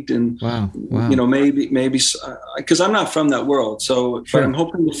intrigued, and wow. maybe because I'm not from that world, so Sure. but I'm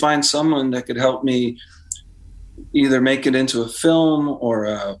hoping to find someone that could help me either make it into a film or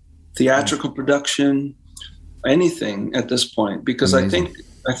a theatrical production, anything at this point, because Amazing.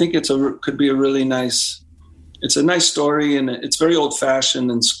 I think could be a really nice. It's a nice story, and it's very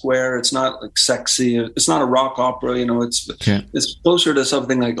old-fashioned and square. It's not like sexy. It's not a rock opera. It's closer to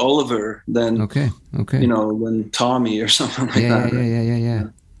something like Oliver than than Tommy or something like that. Yeah.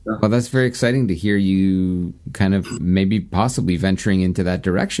 Well, that's very exciting to hear you kind of maybe possibly venturing into that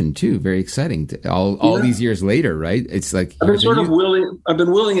direction too. Very exciting. All these years later, right? It's like I've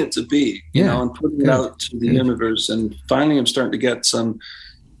been willing it to be, and putting it out to the universe, and finally I'm starting to get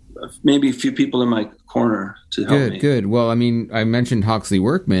maybe a few people in my corner to help me. Good. Well, I mean, I mentioned Hawksley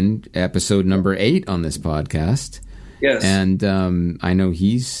Workman, episode number 8 on this podcast. Yes. And I know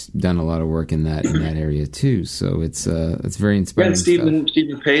he's done a lot of work in that area too. So it's very inspiring. Yeah,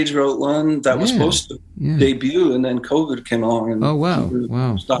 Stephen Page wrote one that was supposed to debut, and then COVID came along and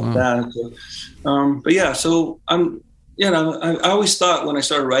stopped that. So, but yeah, so I'm. I always thought when I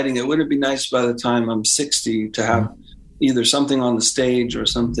started writing it, wouldn't it be nice by the time I'm 60 to have either something on the stage or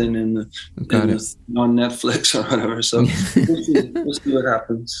something on Netflix or whatever. So we'll see what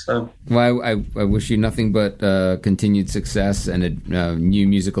happens. So. Well, I wish you nothing but continued success and new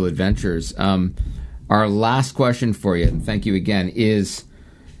musical adventures. Our last question for you, and thank you again, is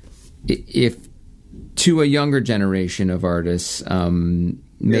if to a younger generation of artists,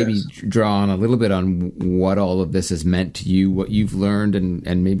 maybe draw on a little bit on what all of this has meant to you, what you've learned,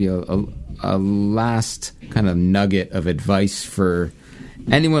 and maybe a last kind of nugget of advice for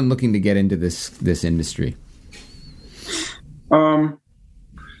anyone looking to get into this industry. Well,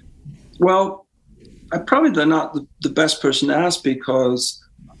 I'm probably not the best person to ask, because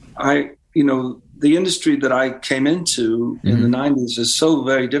the industry that I came into in the 90s is so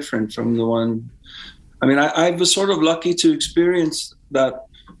very different from the one. I mean, I was sort of lucky to experience that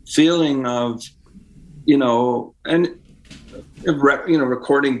feeling of,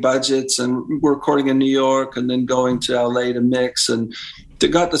 recording budgets and recording in New York and then going to LA to mix, and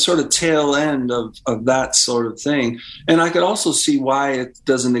got the sort of tail end of that sort of thing. And I could also see why it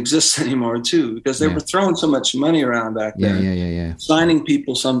doesn't exist anymore too, because they were throwing so much money around back then. Yeah. Signing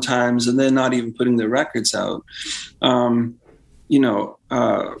people sometimes and then not even putting their records out.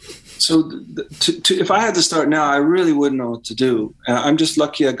 So if I had to start now, I really wouldn't know what to do. I'm just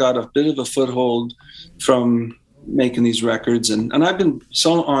lucky I got a bit of a foothold from making these records, and I've been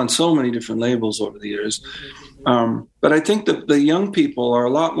on so many different labels over the years. But I think that the young people are a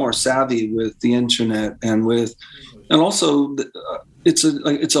lot more savvy with the internet and also it's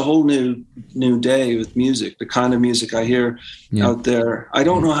a whole new day with music. The kind of music I hear out there, I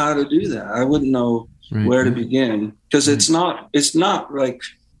don't know how to do that. I wouldn't know where to begin, because it's not like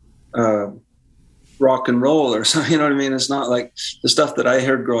rock and roll or something. You know what I mean? It's not like the stuff that I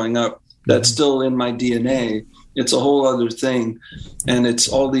heard growing up. That's still in my DNA. it's a whole other thing, and it's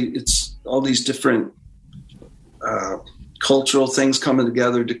all these different cultural things coming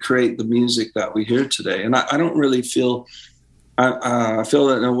together to create the music that we hear today. And I don't really feel I feel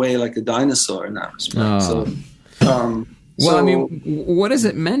in a way like a dinosaur in that respect. Oh. Well, I mean, what has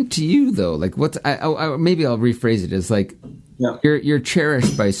it meant to you though? Like, maybe I'll rephrase it as like, yeah. You're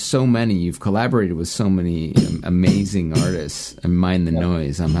cherished by so many. You've collaborated with so many amazing artists. And mind the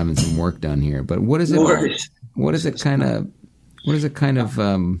noise. I'm having some work done here. But what is it? What is it kind of?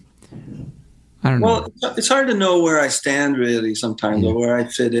 I don't know. Well, it's hard to know where I stand really sometimes, or where I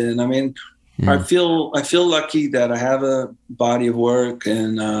fit in. I mean, I feel lucky that I have a body of work,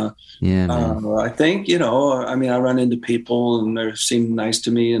 and I think, I mean, I run into people and they seem nice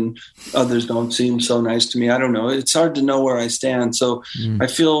to me, and others don't seem so nice to me. I don't know. It's hard to know where I stand. So I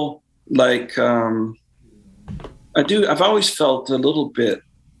feel like I've always felt a little bit,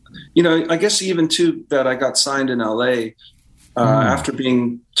 I guess even too that I got signed in LA after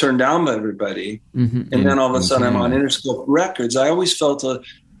being turned down by everybody, and then all of a sudden I'm on Interscope Records. I always felt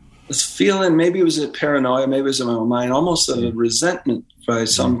this feeling, maybe it was a paranoia, maybe it was in my mind, almost a resentment by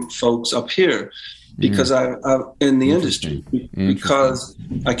some folks up here because I in the industry, because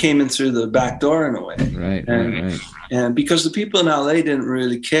I came in through the back door in a way. Right. And because the people in LA didn't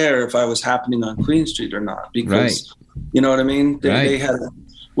really care if I was happening on Queen Street or not, because you know what I mean? They had,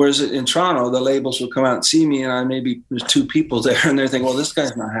 whereas in Toronto, the labels would come out and see me, and maybe there's two people there, and they're thinking, well, this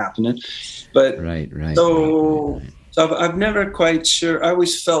guy's not happening. But So I've never quite sure. I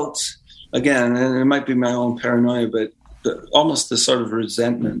always felt, again, and it might be my own paranoia, but almost this sort of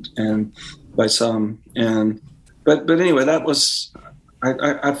resentment and by some. But anyway, that was.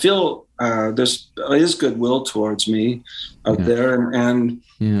 I feel there is goodwill towards me out there, and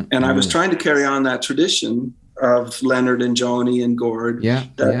I was trying to carry on that tradition of Leonard and Joni and Gord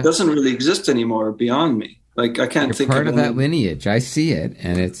that doesn't really exist anymore beyond me. Like, I can't think part of that lineage. I see it,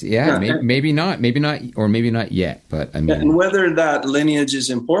 and it's maybe not, or maybe not yet. But I mean, and whether that lineage is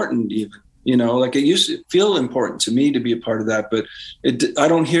important, even like it used to feel important to me to be a part of that, but I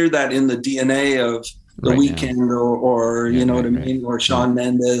don't hear that in the DNA of The Weeknd or you know what I mean, or Shawn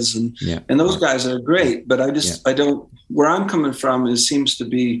Mendes and those guys are great, but I don't. Where I'm coming from seems to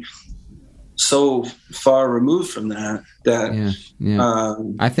be so far removed from that.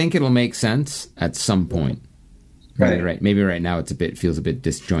 I think it'll make sense at some point. Right. Maybe right now feels a bit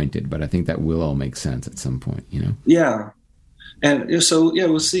disjointed, but I think that will all make sense at some point. Yeah, and so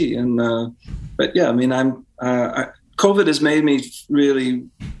we'll see. And but I mean, COVID has made me really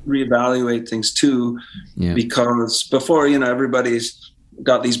reevaluate things too, because before everybody's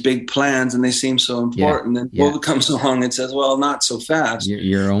got these big plans and they seem so important, and COVID comes along and says, well, not so fast.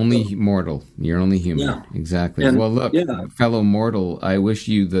 You're only mortal. You're only human. Exactly. And, well, look, fellow mortal, I wish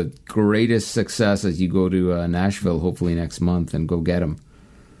you the greatest success as you go to Nashville, hopefully next month, and go get them.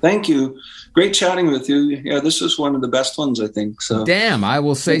 Thank you. Great chatting with you. Yeah, this was one of the best ones, I think. So. Damn, I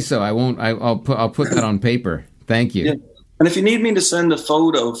will say so. I won't. I'll put that on paper. Thank you. Yeah. And if you need me to send a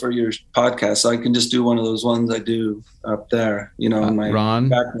photo for your podcast, I can just do one of those ones I do up there, in my Ron,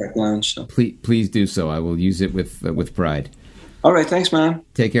 backpack lounge. So. Please do so. I will use it with pride. All right. Thanks, man.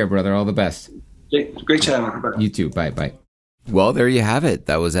 Take care, brother. All the best. Great chatting. Bye. You too. Bye. Well, there you have it.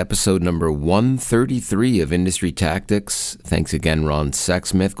 That was episode number 133 of Industry Tactics. Thanks again, Ron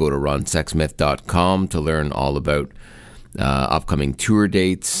Sexsmith. Go to ronsexsmith.com to learn all about upcoming tour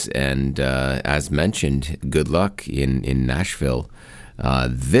dates, and as mentioned, good luck in Nashville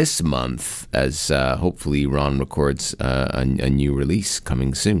this month, as hopefully Ron records a new release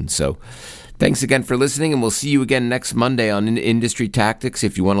coming soon. So thanks again for listening, and we'll see you again next Monday on Industry Tactics.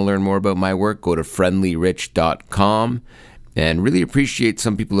 If you want to learn more about my work, go to friendlyrich.com. And really appreciate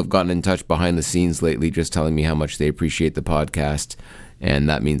some people have gotten in touch behind the scenes lately, just telling me how much they appreciate the podcast, and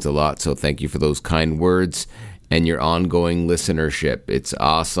that means a lot. So thank you for those kind words and your ongoing listenership. It's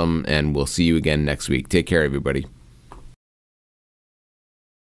awesome, and we'll see you again next week. Take care, everybody.